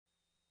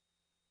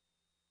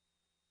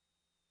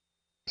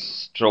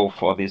Joe,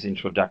 for this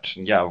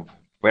introduction. Yeah,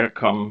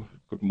 welcome.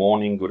 Good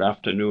morning, good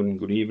afternoon,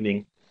 good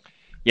evening.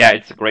 Yeah,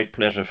 it's a great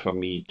pleasure for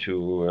me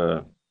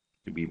to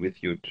be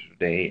with you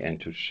today and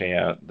to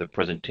share the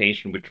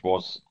presentation, which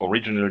was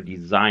originally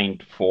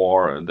designed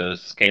for the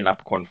Scale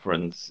Up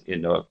conference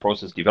in a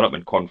process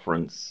development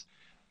conference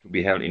to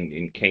be held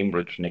in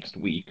Cambridge next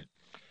week.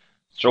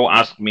 Joe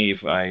asked me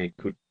if I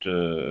could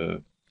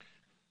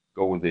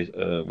go with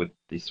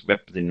this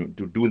web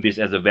to do this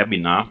as a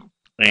webinar,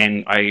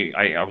 and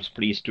I was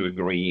pleased to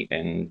agree.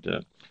 And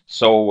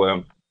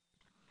for,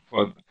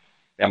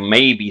 there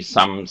may be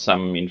some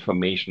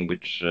information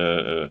which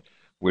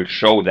will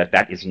show that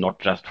that is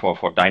not just for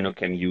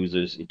DynoChem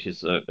users. It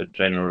is a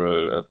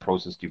general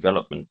process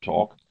development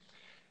talk,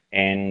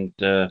 and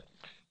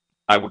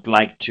I would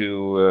like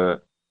to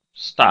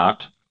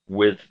start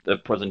with a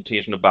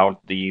presentation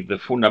about the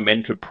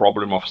fundamental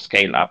problem of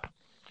scale up.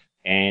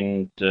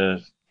 And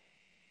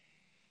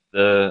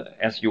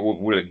as you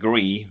will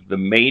agree, the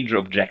major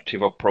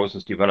objective of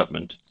process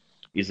development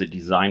is the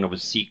design of a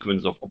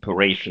sequence of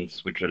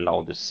operations which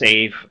allow the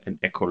safe and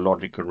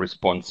ecological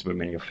responsible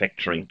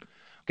manufacturing.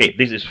 Okay,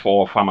 this is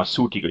for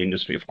pharmaceutical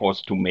industry, of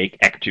course, to make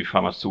active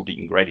pharmaceutical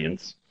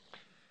ingredients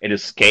at a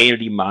scale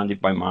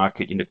demanded by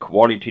market, in a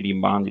quality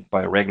demanded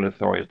by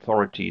regulatory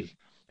authorities,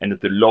 and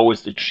at the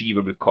lowest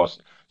achievable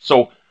cost.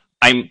 So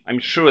I'm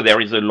sure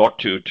there is a lot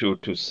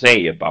to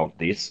say about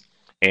this.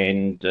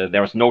 And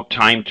there is no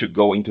time to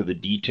go into the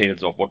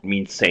details of what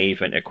means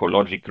safe and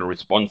ecological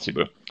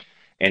responsible.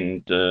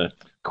 And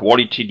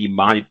quality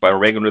demanded by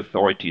regulatory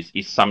authorities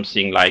is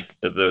something like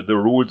the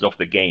rules of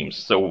the game.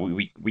 So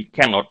we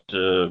cannot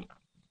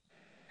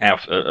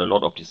have a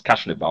lot of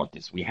discussion about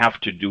this. We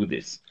have to do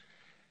this.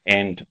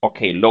 And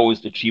okay,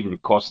 lowest achievable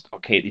cost,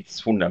 okay, it's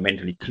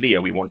fundamentally clear.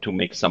 We want to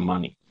make some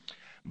money.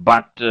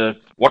 But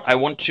what I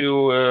want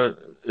to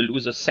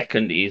lose a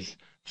second is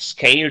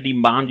scale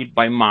demanded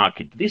by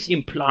market. This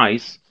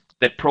implies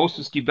that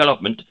process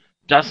development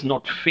does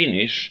not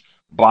finish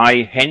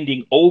by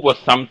handing over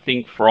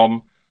something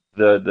from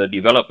the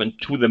development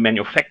to the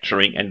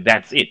manufacturing, and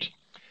that's it.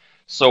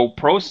 So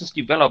process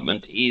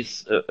development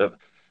is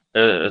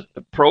a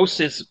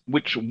process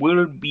which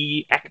will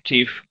be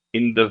active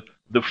in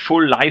the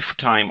full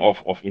lifetime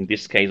of in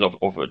this case,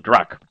 of a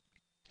drug.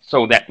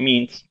 So that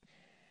means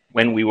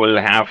when we will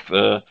have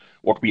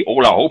what we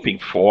all are hoping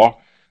for,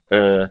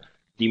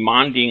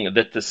 demanding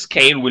that the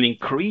scale will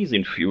increase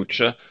in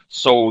future,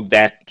 so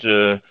that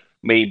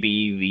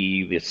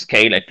maybe the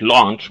scale at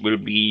launch will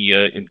be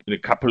in a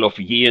couple of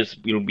years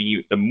will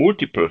be a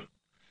multiple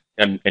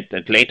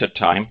at later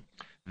time.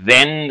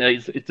 Then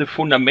it's a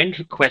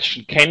fundamental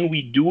question: can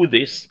we do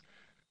this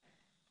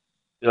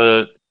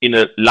in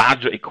a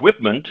larger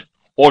equipment,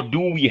 or do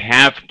we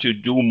have to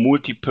do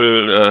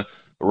multiple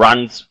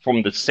runs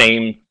from the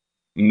same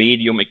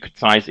medium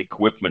size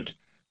equipment?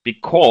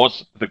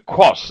 Because the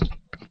cost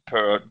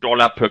per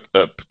dollar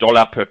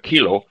per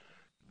kilo,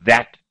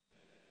 that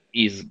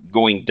is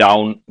going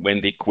down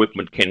when the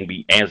equipment can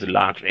be as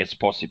large as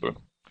possible.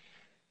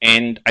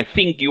 And I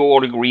think you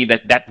all agree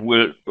that that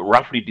will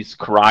roughly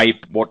describe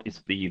what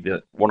is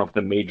the one of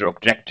the major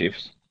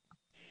objectives.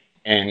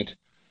 And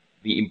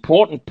the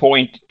important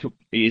point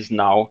is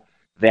now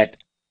that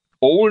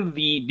all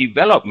the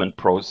development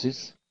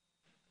process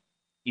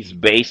is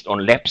based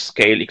on lab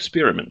scale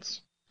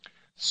experiments.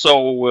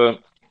 So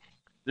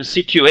the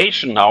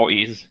situation now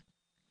is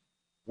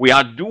we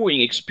are doing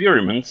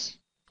experiments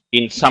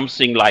in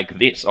something like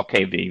this.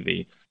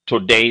 Okay,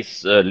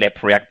 today's lab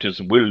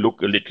reactors will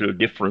look a little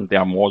different. They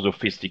are more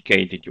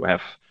sophisticated. You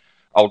have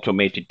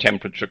automated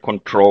temperature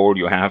control.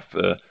 You have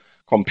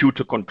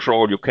computer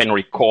control. You can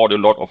record a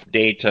lot of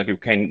data. You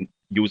can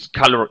use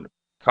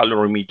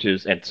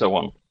colorimeters and so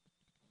on.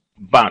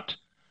 But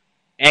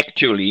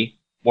actually,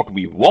 what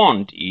we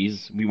want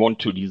is we want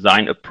to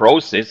design a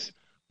process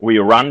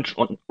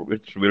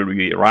which will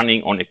be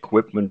running on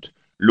equipment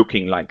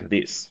looking like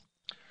this.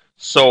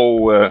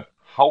 So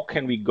how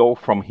can we go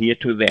from here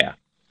to there?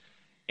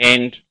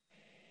 And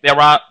there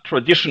are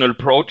traditional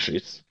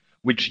approaches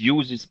which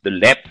uses the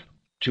lab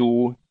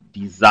to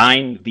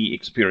design the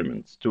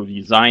experiments, to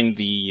design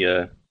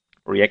the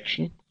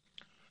reaction.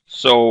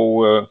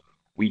 So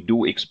we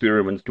do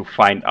experiments to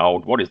find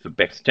out what is the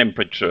best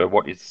temperature,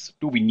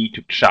 do we need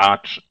to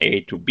charge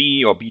A to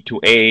B or B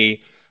to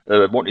A,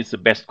 what is the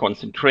best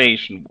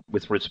concentration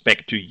with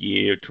respect to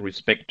yield, to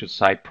respect to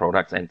side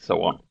products, and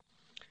so on.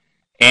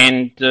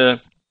 And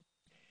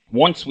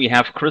once we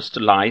have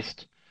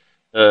crystallized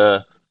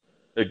a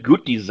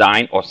good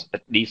design, or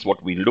at least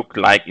what we look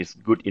like is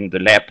good in the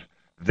lab,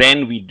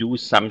 then we do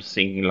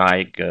something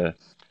like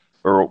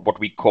what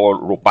we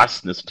call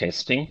robustness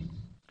testing.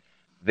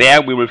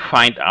 There we will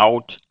find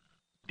out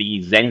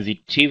the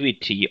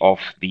sensitivity of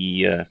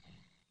the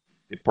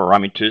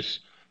parameters.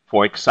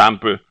 For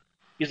example,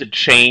 is a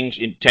change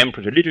in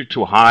temperature a little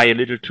too high, a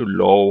little too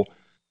low,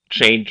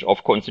 change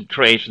of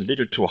concentration a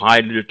little too high,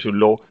 a little too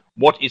low?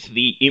 What is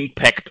the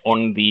impact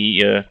on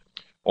the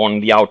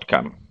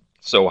outcome?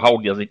 So how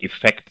does it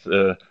affect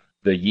the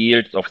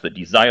yields of the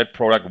desired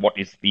product? What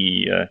is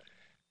the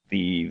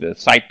the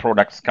side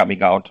products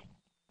coming out.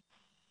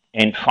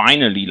 And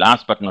finally,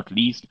 last but not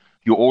least,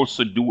 you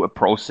also do a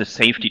process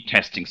safety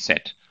testing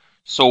set.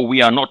 So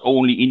we are not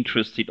only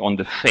interested on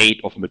the fate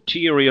of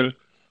material,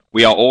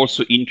 we are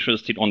also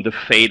interested on the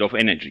fate of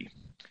energy.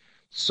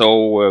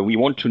 So we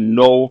want to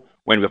know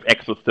when we have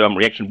exothermal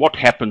reaction, what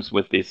happens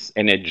with this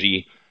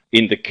energy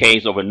in the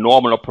case of a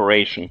normal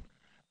operation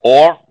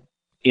or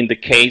in the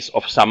case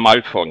of some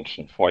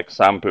malfunction, for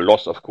example,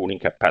 loss of cooling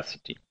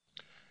capacity.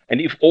 And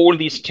if all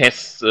these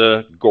tests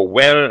go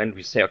well and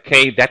we say,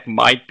 okay, that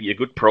might be a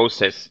good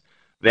process,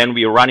 then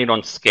we run it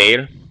on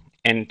scale,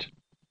 and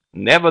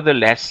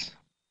nevertheless,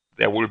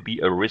 there will be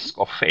a risk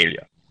of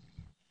failure.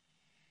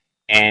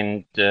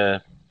 And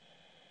the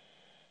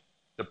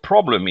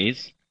problem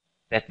is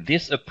that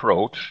this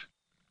approach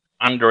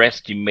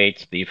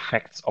underestimates the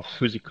effects of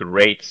physical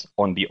rates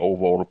on the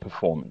overall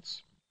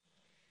performance.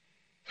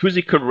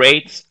 Physical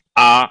rates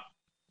are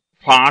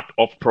part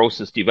of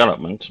process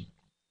development.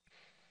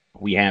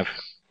 We have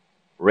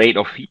rate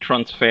of heat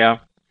transfer.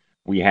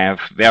 We have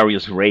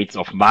various rates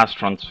of mass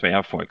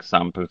transfer, for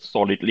example,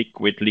 solid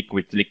liquid,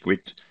 liquid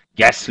liquid,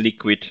 gas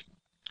liquid.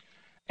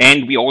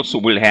 And we also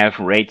will have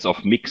rates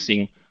of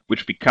mixing,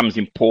 which becomes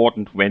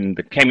important when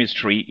the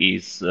chemistry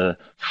is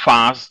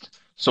fast,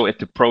 so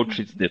it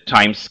approaches the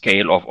time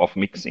scale of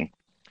mixing.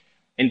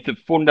 And the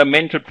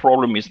fundamental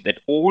problem is that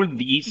all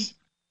these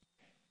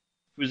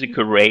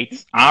physical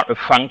rates are a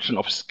function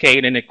of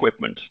scale and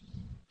equipment.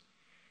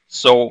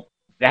 So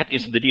that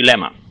is the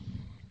dilemma.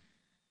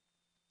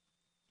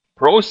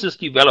 Process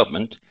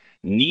development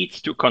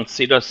needs to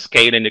consider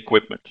scale and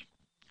equipment.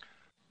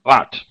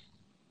 But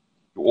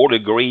you all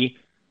agree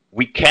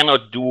we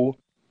cannot do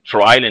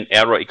trial and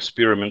error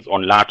experiments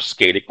on large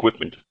scale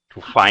equipment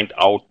to find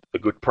out a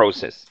good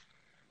process.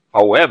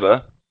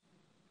 However,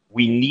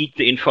 we need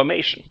the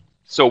information.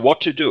 So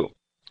what to do?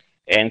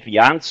 And the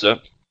answer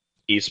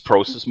is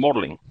process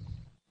modeling.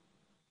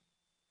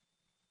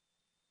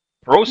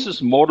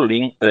 Process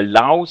modeling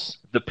allows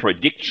the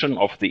prediction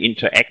of the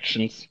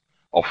interactions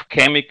of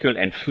chemical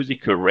and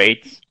physical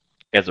rates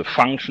as a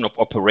function of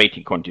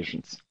operating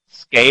conditions,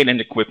 scale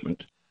and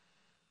equipment.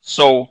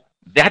 So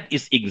that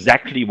is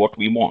exactly what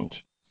we want.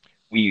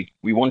 We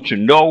want to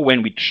know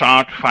when we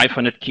charge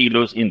 500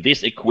 kilos in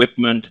this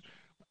equipment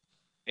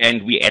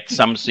and we add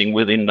something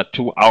within the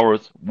 2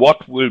 hours,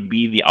 what will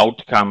be the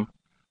outcome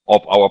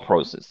of our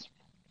process?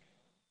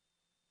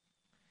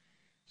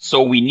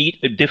 So we need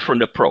a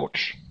different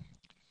approach.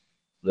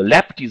 The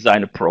lab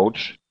design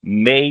approach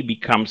may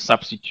become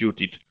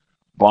substituted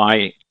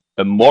by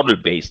a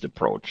model-based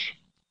approach.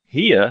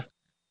 Here,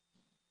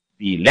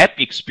 the lab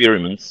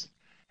experiments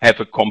have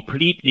a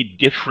completely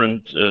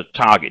different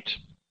target.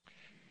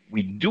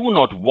 We do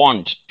not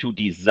want to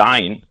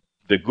design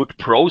the good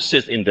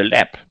process in the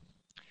lab.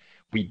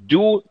 We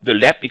do the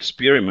lab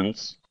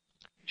experiments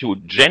to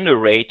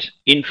generate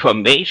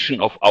information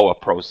of our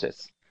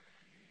process.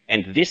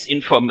 And this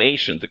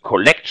information, the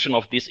collection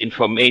of this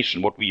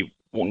information, what we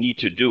need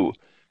to do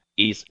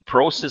is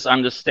process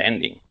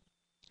understanding.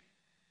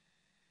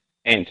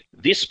 And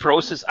this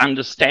process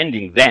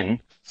understanding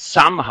then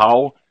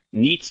somehow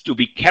needs to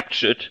be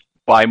captured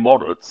by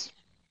models.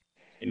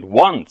 And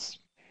once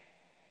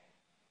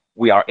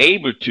we are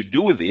able to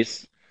do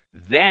this,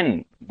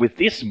 then with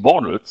these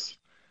models,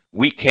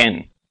 we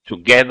can,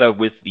 together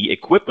with the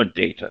equipment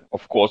data,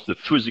 of course, the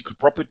physical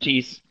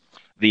properties,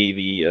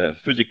 the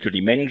physical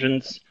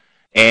dimensions,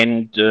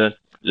 and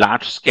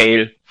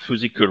large-scale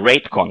physical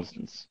rate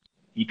constants,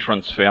 heat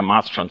transfer,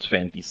 mass transfer,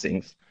 and these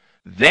things,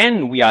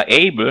 then we are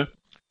able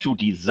to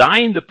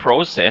design the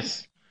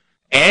process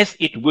as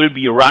it will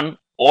be run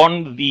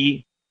on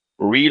the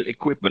real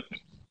equipment.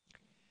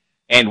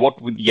 And what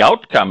the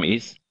outcome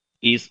is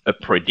a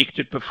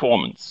predicted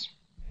performance.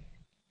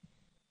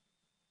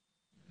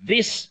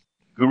 This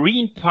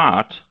green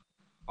part,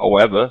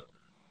 however,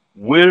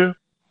 will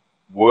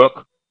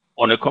work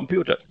on a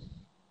computer.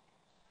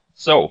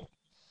 So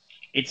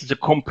it's a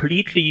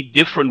completely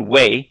different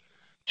way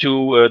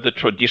to the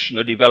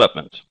traditional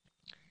development.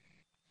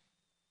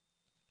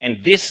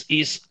 And this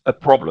is a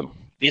problem.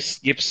 This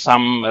gives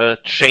some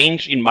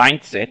change in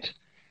mindset,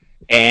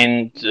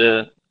 and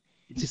it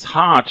is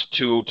hard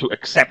to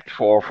accept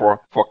for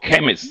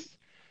chemists,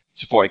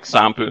 for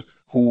example,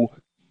 who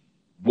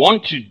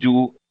want to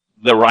do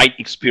the right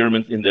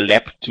experiments in the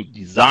lab to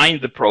design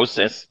the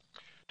process,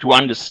 to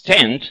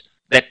understand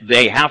that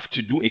they have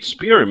to do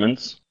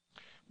experiments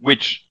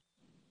which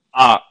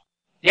are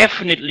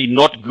definitely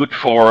not good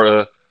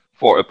for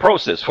a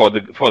process, for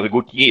the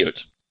good yield.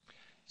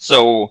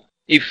 So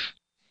if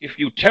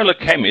you tell a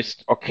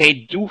chemist, okay,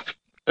 do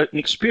an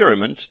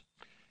experiment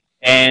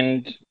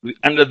and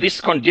under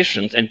these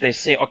conditions, and they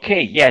say,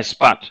 okay, yes,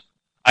 but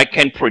I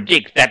can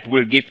predict that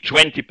will give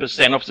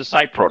 20% of the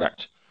side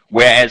product,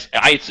 whereas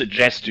I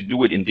suggest to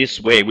do it in this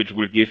way, which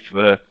will give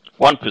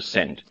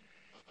 1%.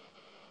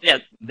 Yeah,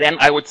 then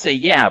I would say,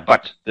 yeah,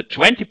 but the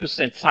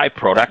 20% side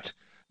product,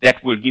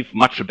 that will give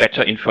much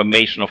better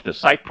information of the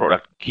side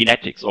product,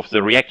 kinetics of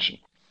the reaction.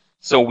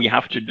 So we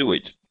have to do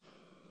it.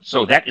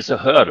 So that is a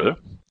hurdle.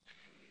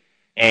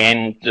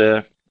 And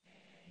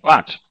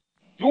but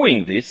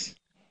doing this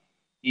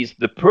is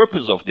the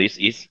purpose of this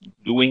is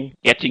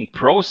getting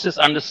process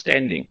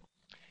understanding.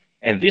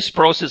 And this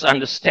process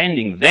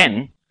understanding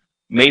then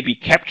may be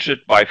captured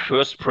by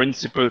first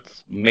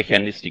principles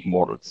mechanistic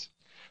models.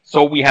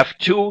 So we have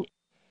two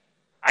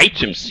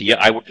items here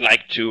I would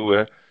like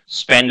to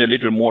spend a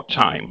little more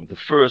time. The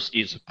first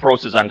is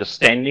process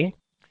understanding.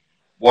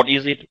 What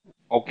is it?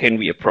 How can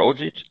we approach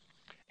it?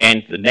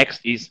 And the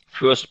next is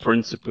first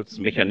principles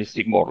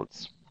mechanistic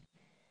models.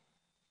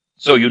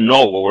 So you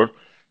know all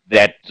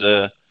that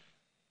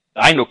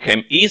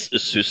DynoChem is a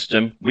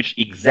system which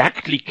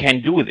exactly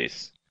can do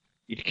this.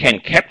 It can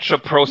capture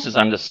process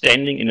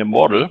understanding in a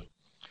model,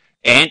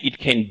 and it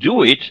can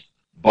do it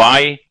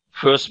by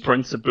first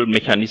principle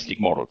mechanistic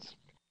models.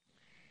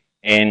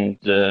 And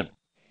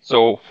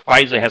so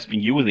Pfizer has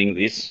been using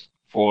this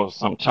for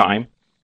some time.